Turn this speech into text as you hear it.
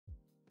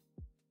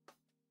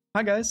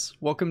Hi guys,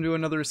 welcome to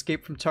another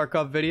Escape from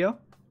Tarkov video.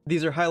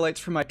 These are highlights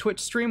from my Twitch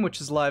stream, which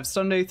is live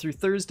Sunday through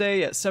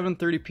Thursday at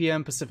 7:30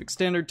 p.m. Pacific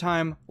Standard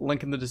Time,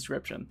 link in the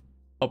description.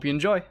 Hope you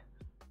enjoy!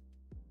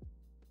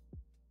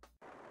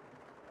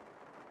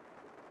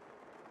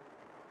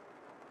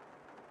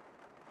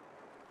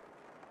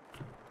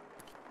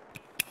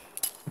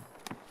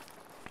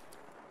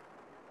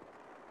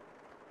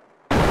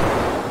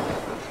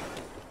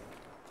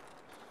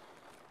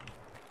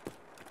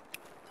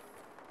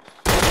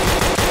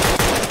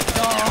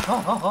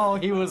 Oh,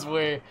 he was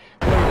way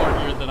more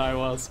geared than I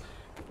was.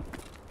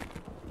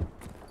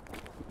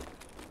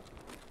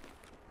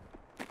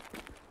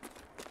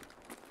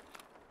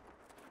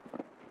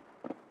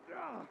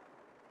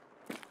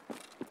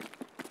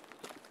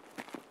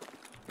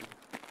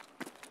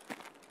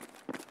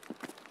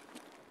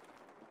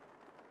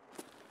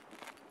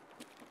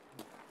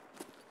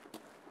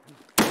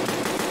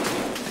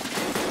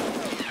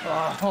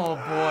 Oh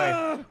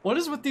boy, what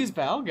is with these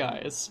Val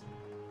guys?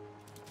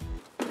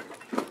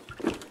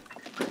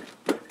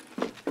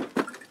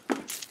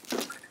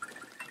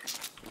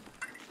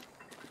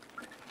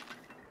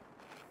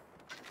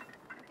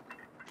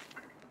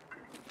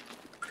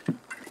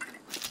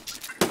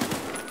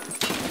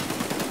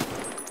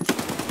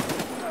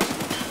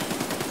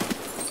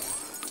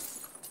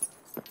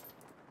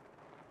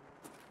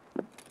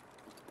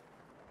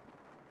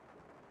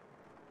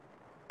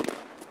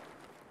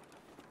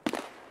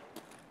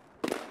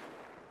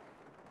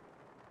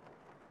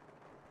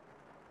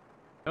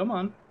 Come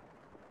on.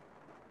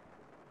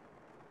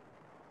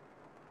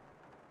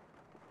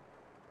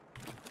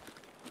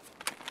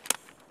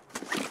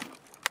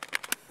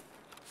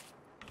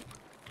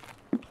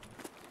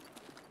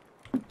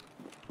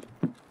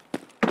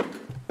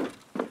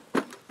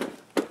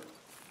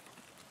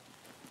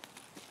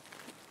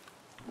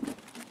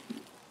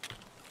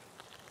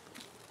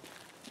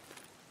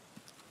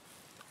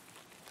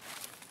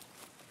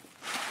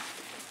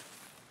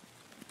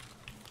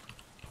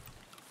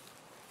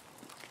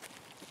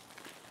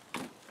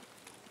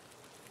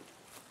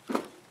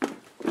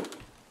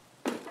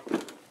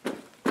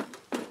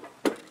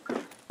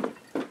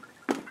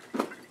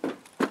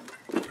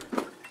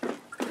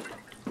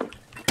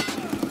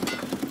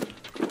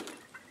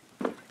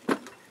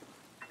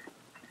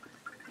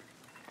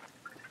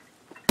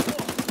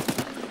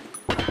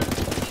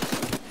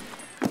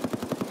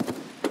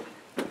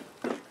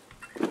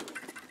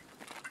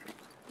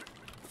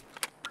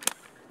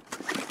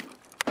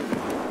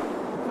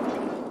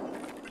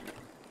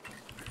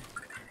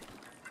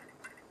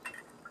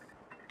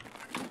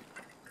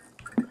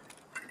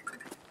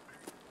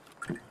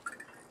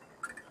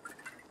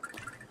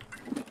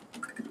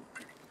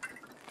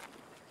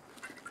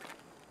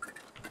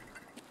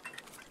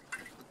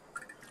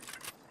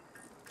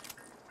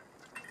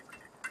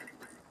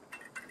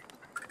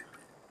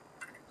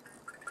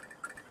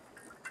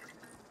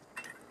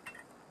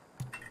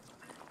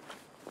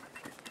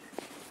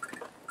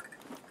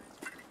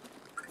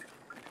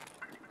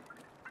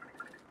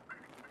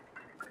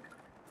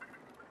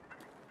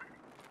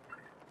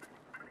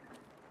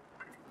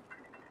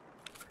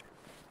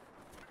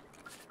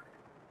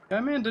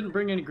 That man didn't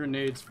bring any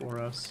grenades for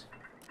us.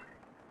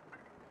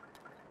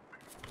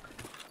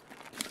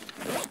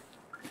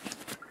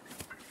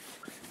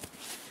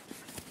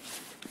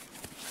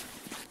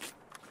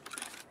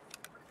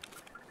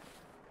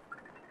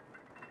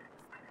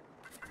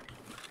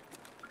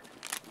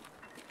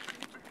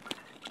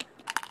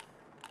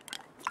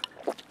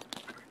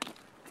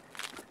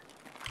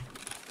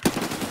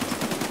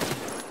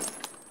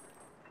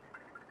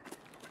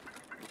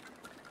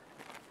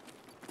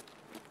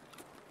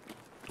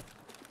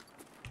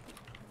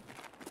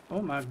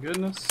 Oh my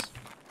goodness.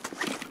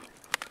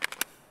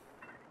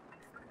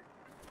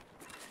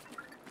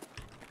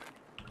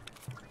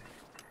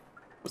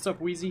 What's up,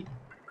 Wheezy?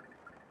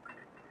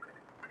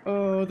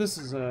 Oh, this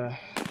is a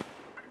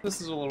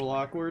little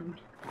awkward.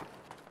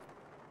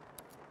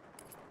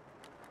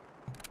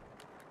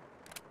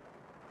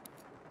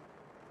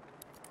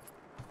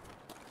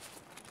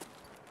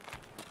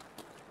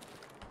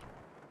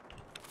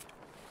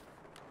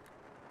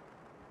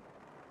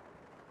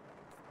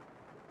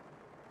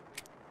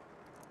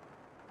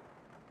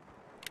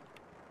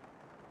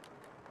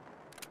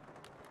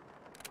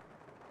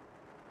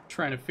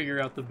 Trying to figure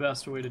out the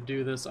best way to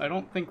do this. I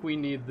don't think we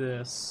need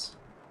this.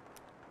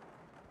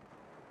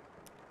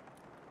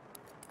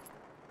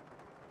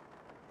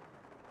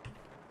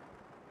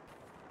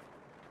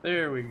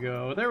 There we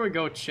go. There we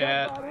go,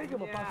 chat.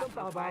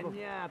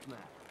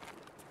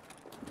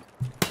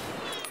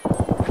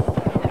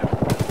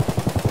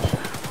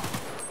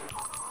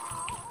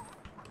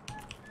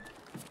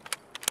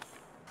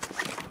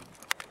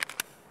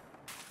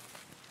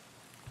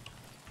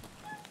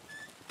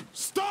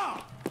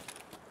 Stop!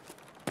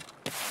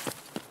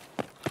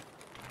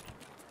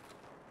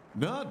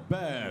 Not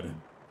bad.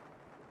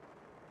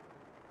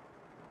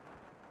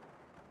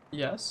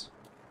 Yes.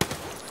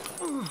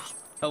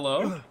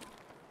 Hello?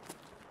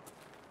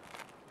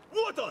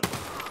 Вот он!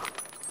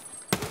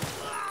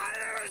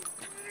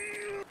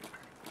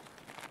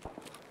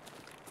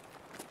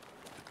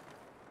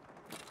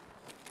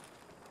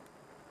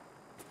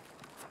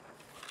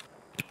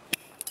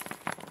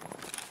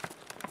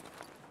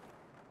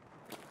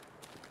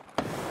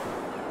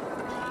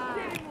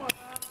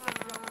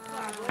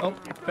 Oh,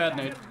 bad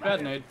nade.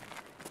 Bad nade.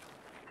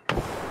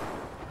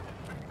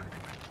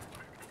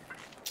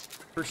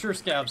 For sure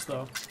scabs,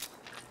 though.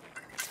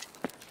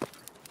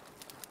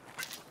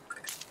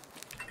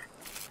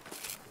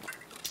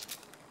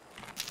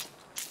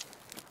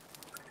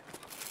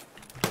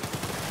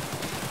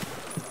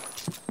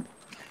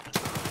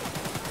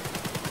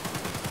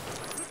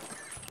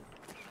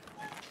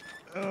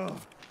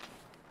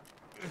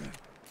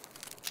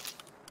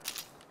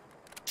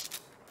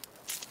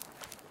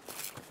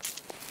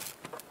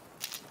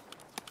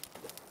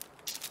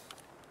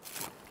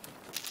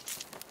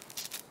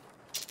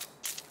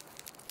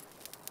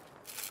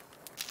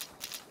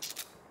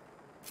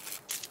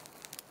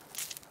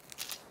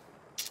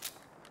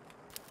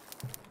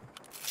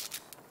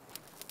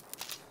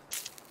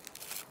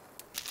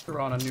 We're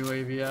on a new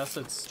AVS,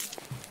 it's...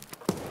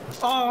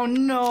 Oh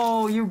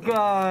no, you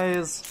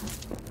guys!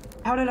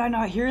 How did I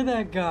not hear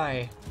that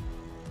guy?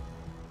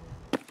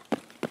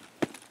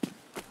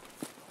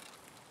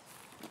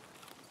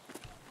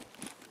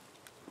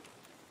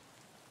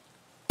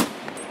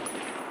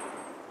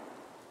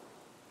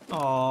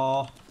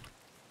 Aww.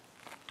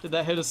 Did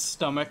that hit his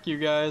stomach, you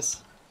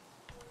guys?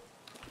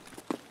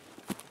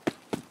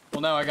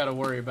 Well, now I gotta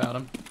worry about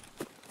him.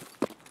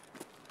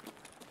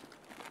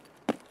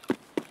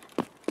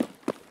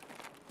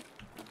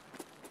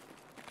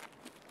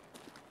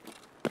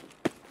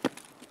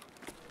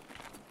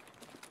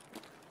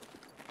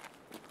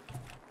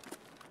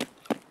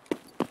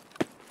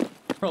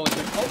 Probably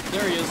think, oh,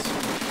 there he is.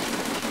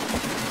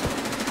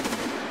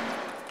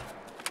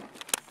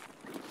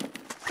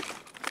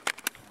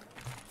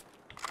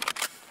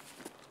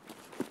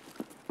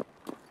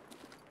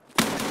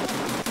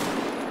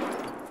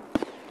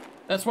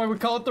 That's why we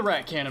call it the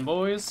rat cannon,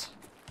 boys.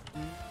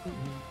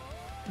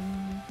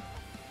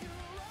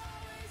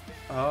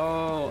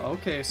 Oh,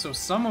 okay, so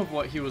some of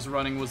what he was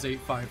running was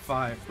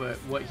 855, but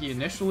what he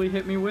initially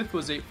hit me with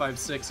was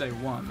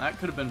 856A1. That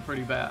could have been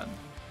pretty bad.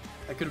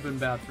 That could have been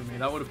bad for me.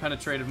 That would have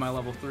penetrated my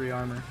level 3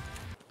 armor.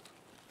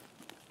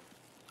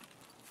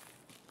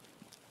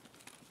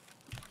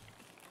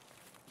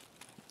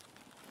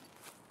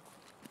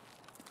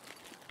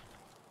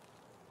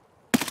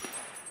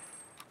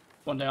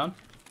 One down.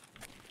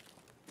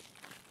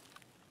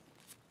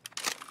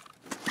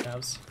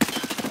 Calves.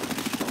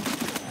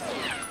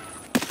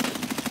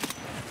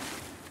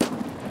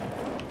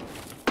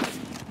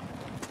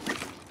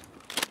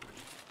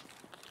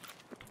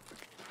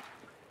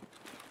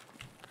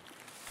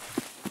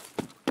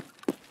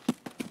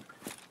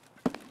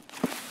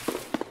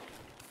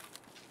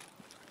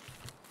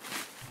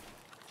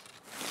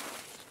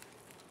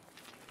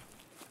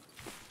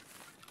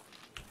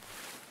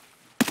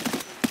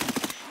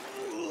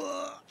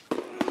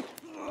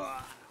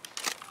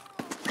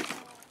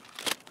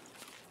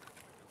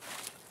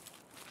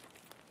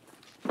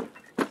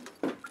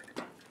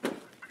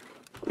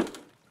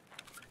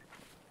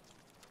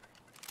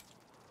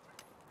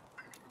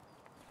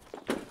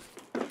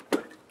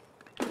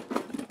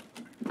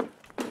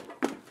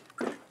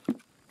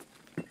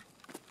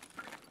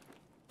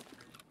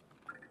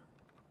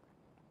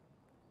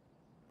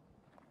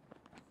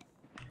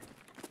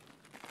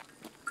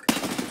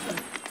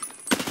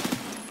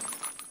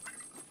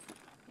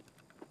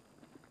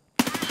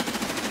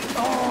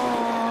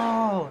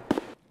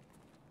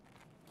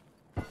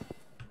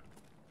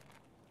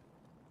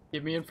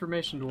 Give me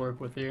information to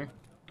work with here.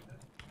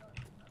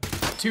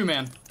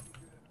 2-man.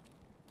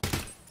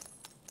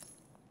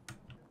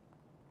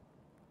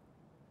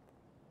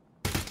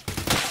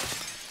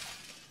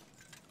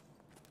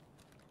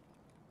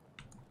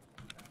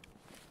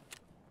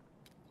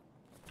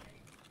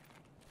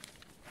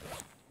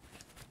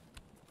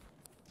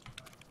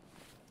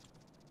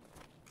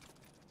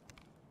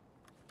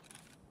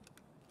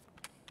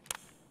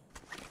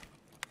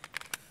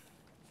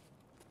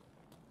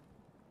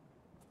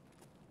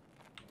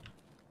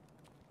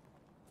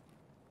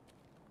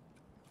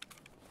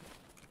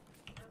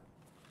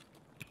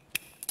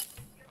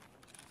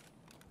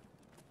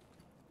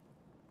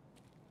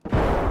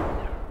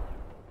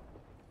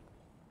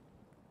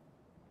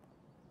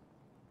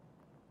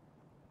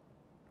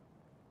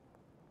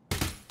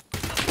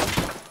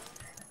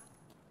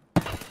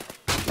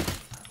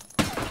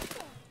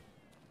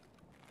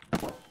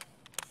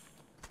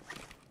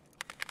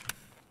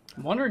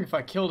 I'm wondering if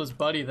I killed his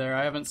buddy there.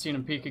 I haven't seen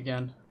him peek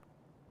again.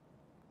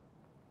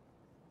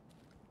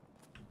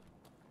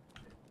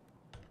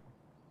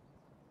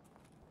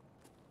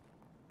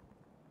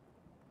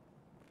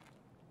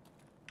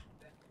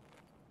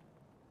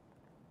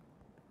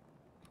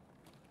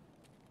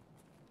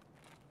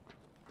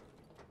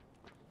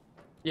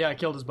 Yeah, I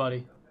killed his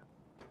buddy.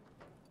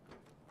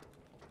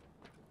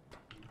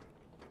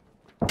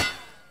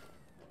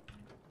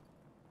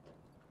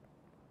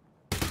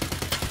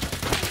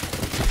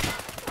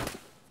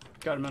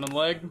 Got him in the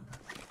leg.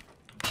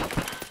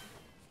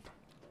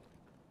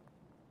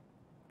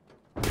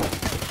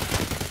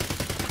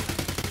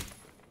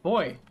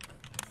 Boy.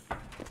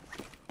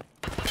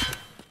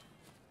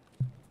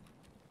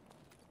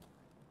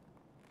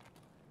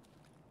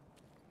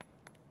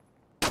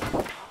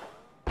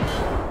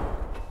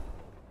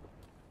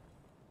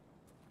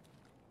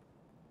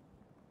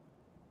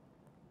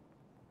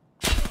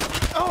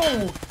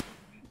 No!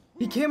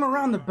 He came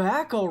around the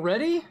back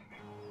already?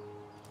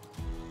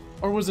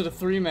 Or was it a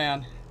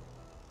 3-man?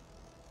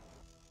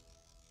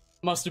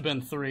 Must have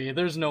been 3.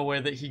 There's no way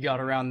that he got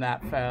around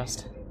that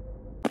fast.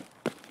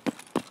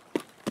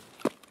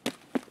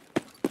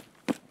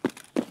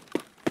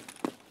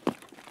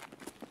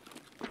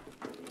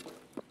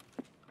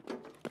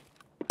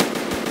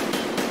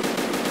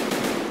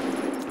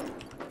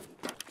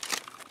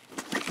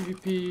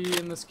 PvP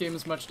in this game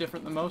is much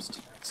different than most.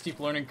 Steep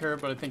learning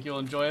curve, but I think you'll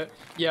enjoy it.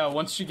 Yeah,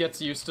 once she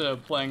gets used to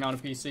playing on a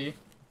PC.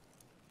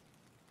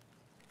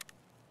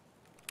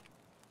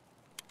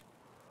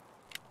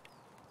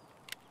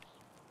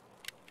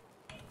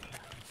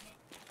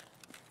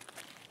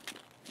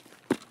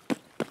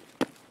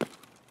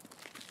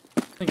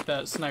 I think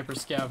that sniper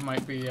scav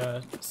might be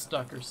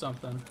stuck or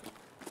something.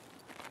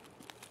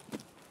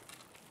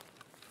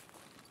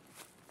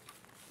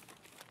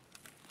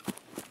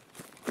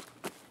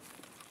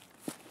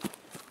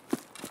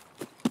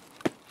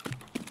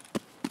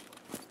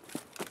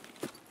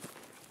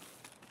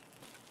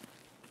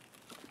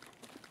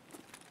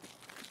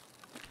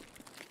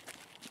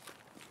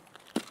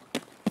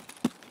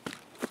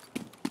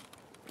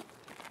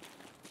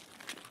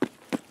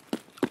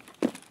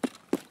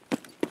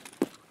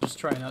 Just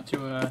try not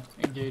to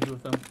engage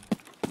with them.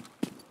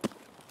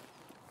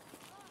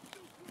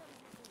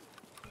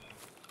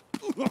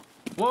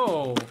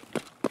 Whoa!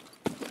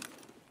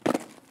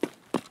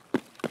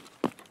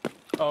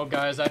 Oh,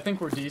 guys, I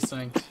think we're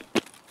desynced.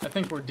 I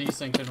think we're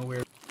desynced in a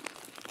weird...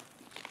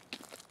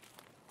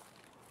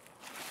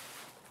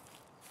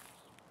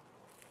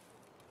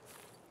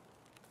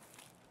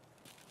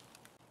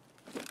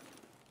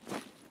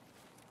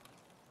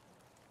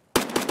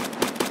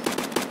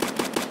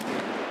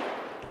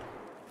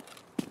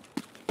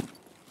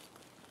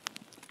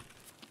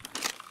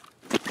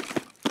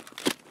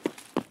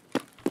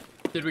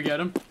 Did we get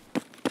him?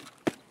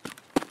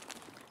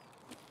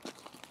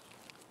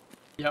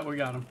 Yeah, we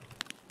got him.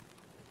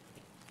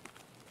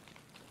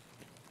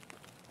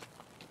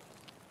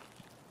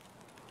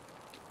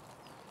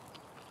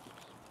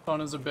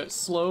 Phone is a bit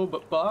slow,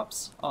 but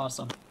bops.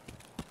 Awesome.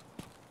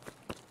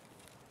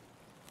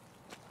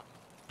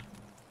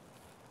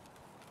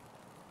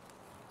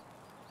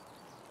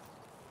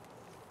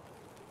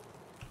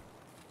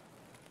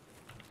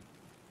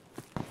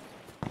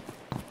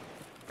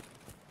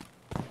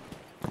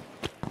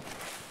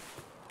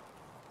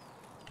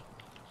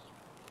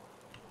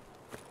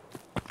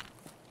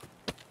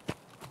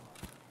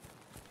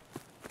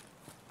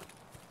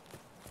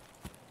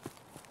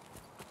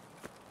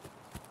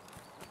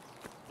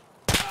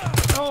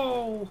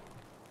 Oh!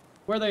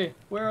 Where are they?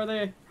 Where are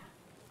they?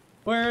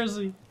 Where is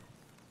he?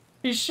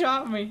 He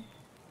shot me.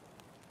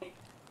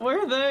 Where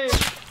are they?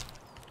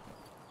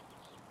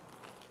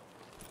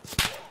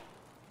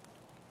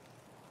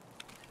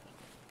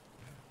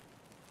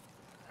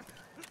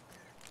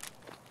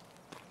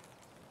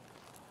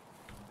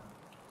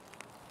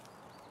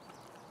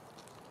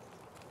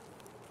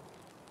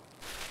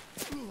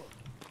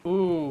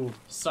 Ooh,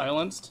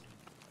 silenced.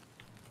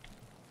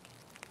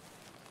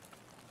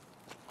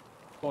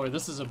 Boy,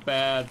 this is a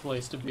bad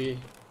place to be.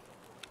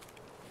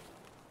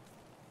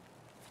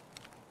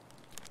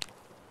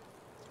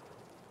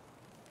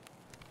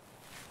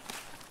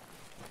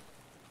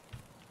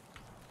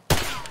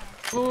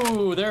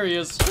 Ooh, there he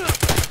is.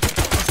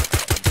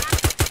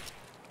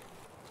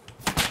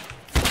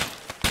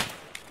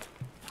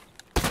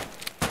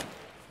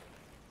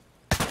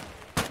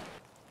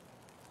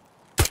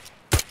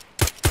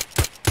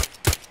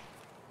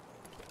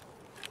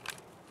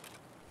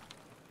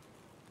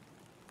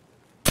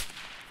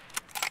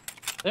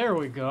 There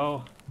we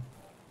go.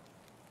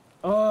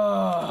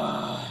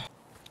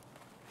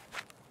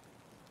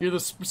 You're the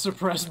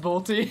suppressed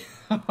bolty?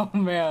 Oh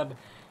man.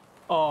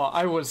 Oh,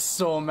 I was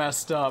so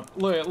messed up.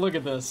 Look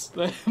at this.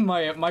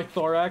 My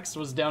thorax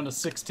was down to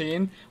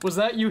 16. Was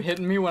that you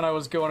hitting me when I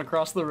was going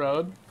across the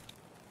road?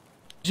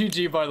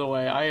 GG, by the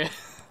way.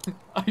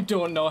 I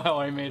don't know how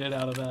I made it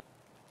out of that.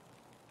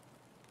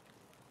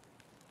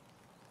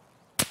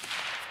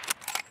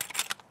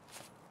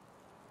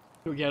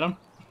 Did we get him?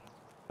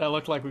 That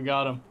looked like we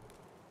got him.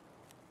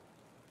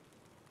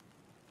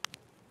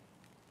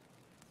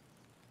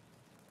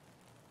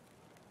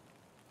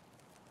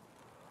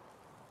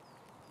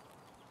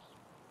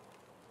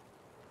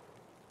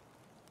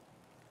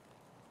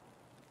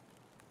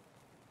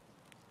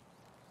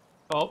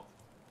 Oh.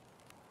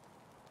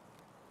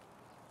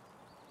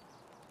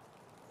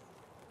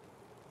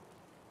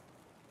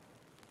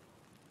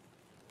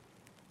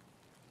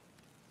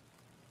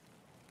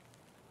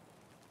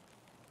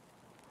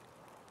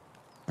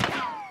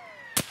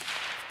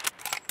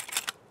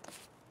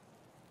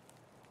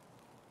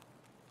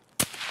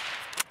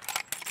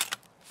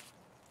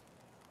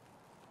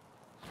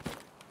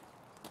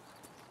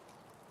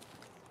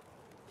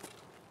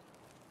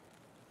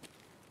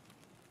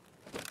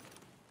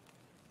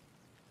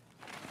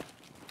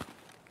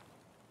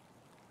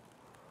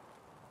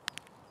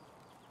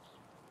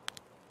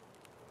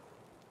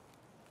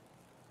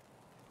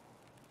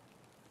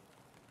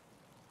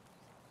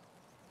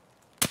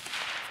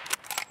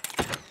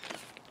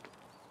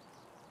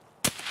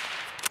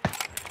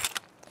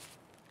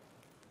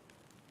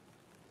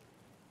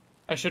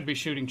 I should be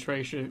shooting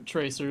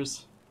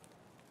tracers.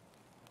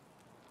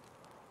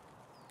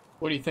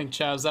 What do you think,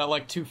 Chaz? Is that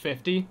like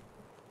 250?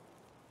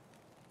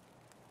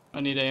 I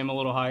need to aim a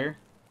little higher.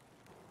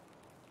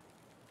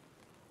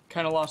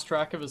 Kind of lost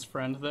track of his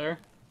friend there.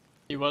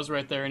 He was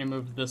right there and he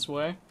moved this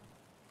way.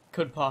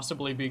 Could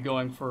possibly be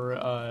going for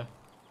a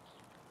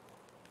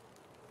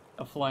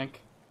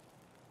flank.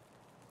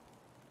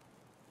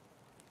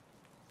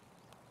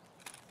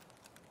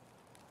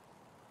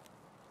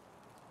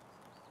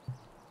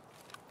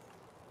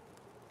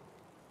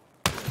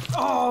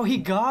 Oh, he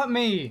got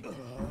me!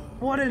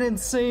 What an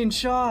insane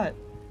shot!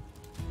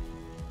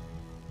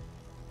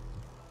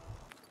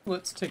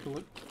 Let's take a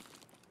look.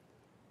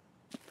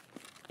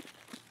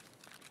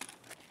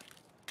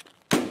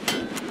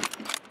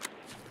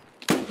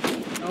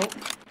 Oh.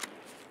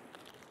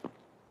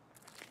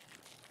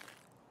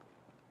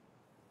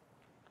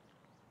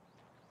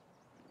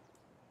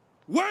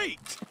 Wait!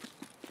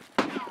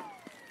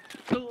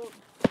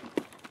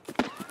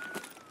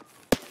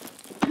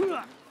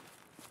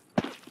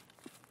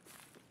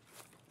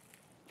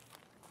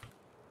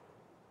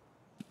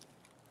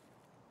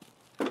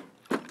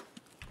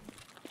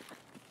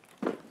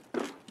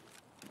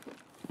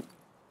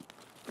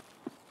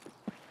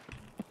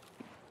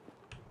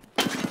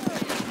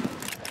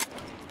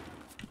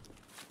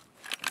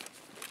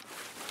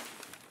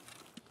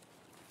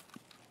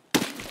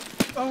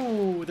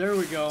 Oh, there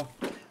we go.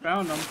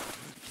 Found him.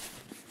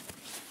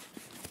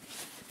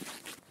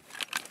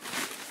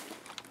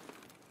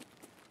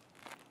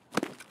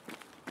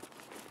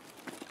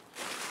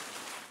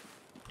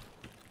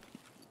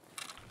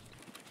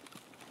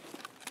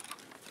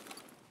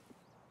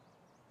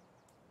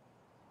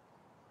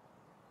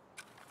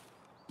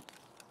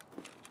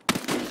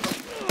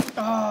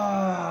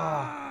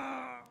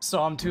 Ah!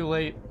 Saw him too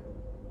late.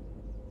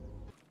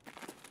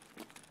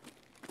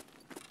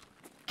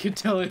 Can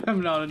tell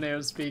I'm not a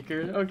native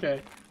speaker.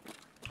 Okay.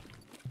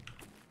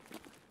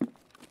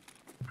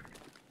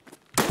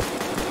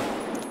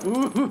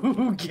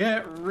 Ooh,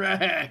 get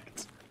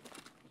wrecked.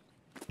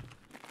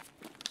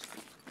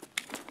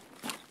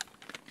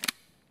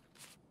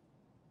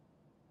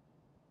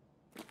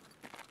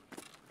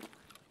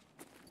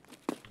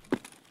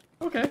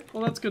 Okay,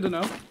 well that's good to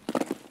know.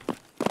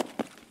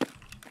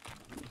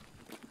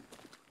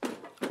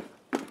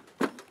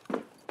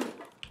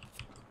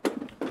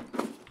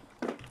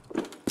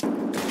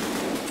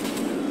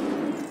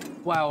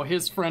 Wow,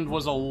 his friend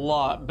was a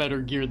lot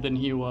better geared than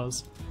he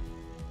was.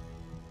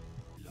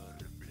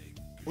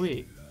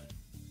 Wait.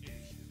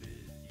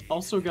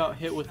 Also got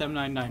hit with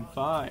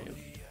M995.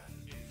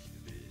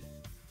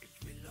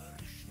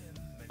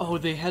 Oh,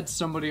 they had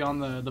somebody on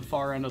the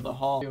far end of the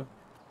hall.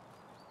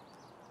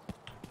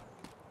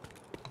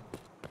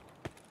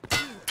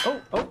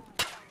 Oh, oh.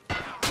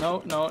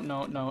 No, no,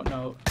 no, no,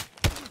 no.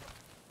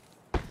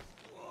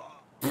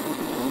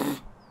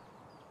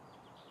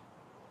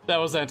 That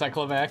was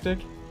anticlimactic.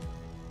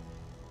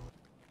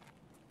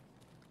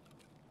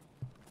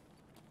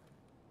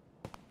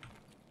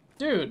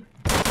 Dude.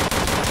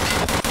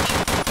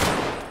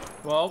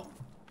 Well.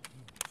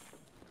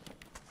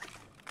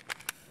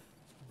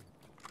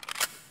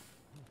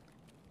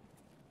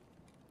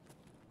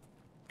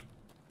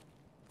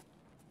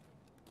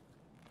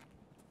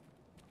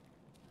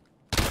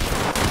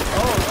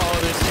 Oh,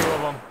 there's two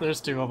of them.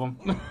 There's two of them.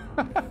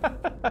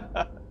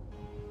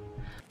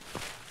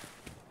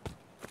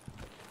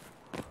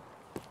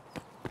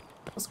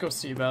 Let's go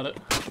see about it.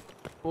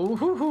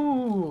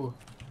 Ooh.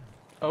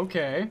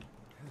 Okay.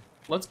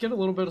 Let's get a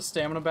little bit of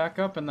stamina back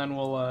up, and then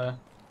we'll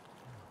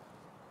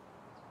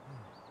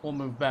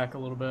move back a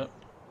little bit.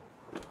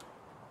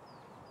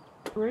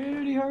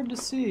 Pretty hard to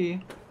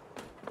see.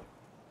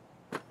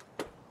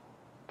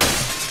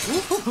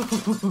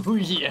 Ooh,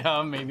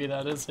 yeah, maybe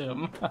that is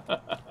him.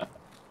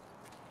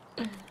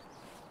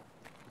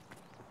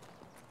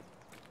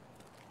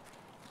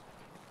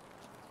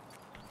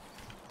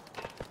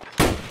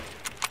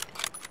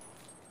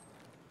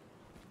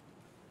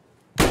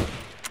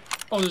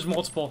 Oh, there's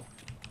multiple.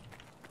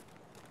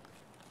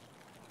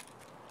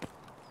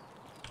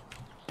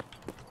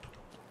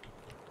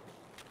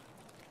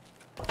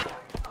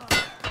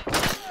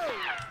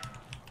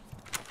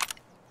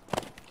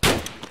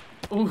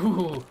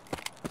 Ooh.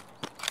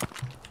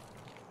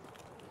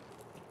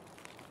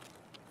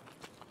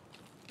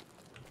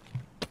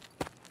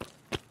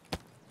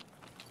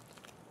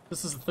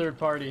 This is a third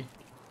party.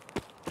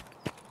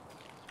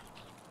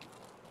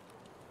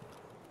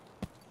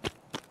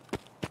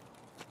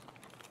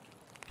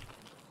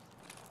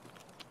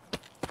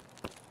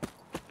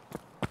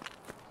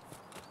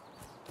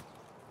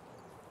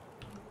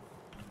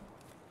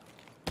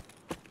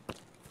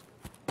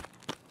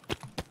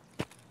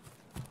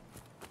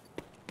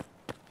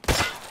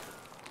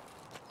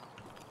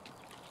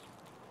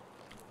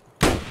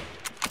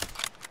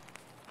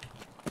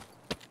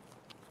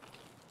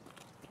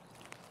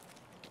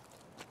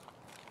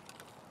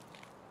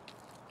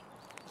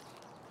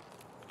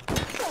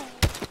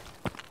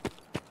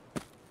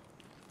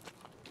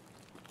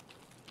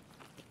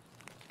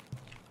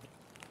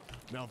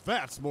 Now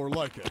that's more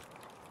like it.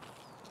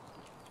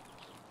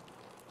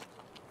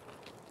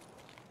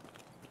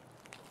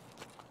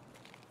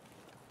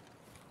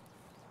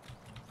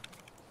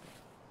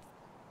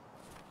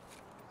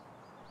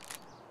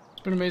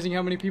 It's been amazing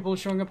how many people are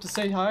showing up to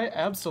say hi.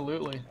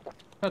 Absolutely.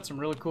 Had some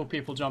really cool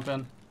people jump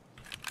in.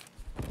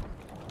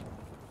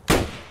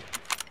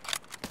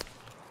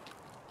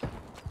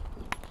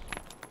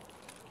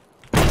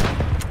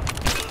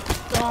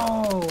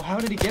 Oh, how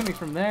did he get me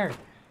from there?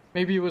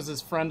 Maybe it was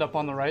his friend up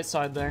on the right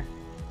side there.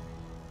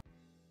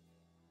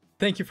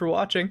 Thank you for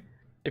watching.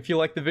 If you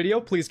liked the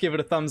video, please give it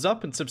a thumbs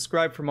up and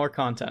subscribe for more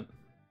content.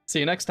 See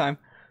you next time.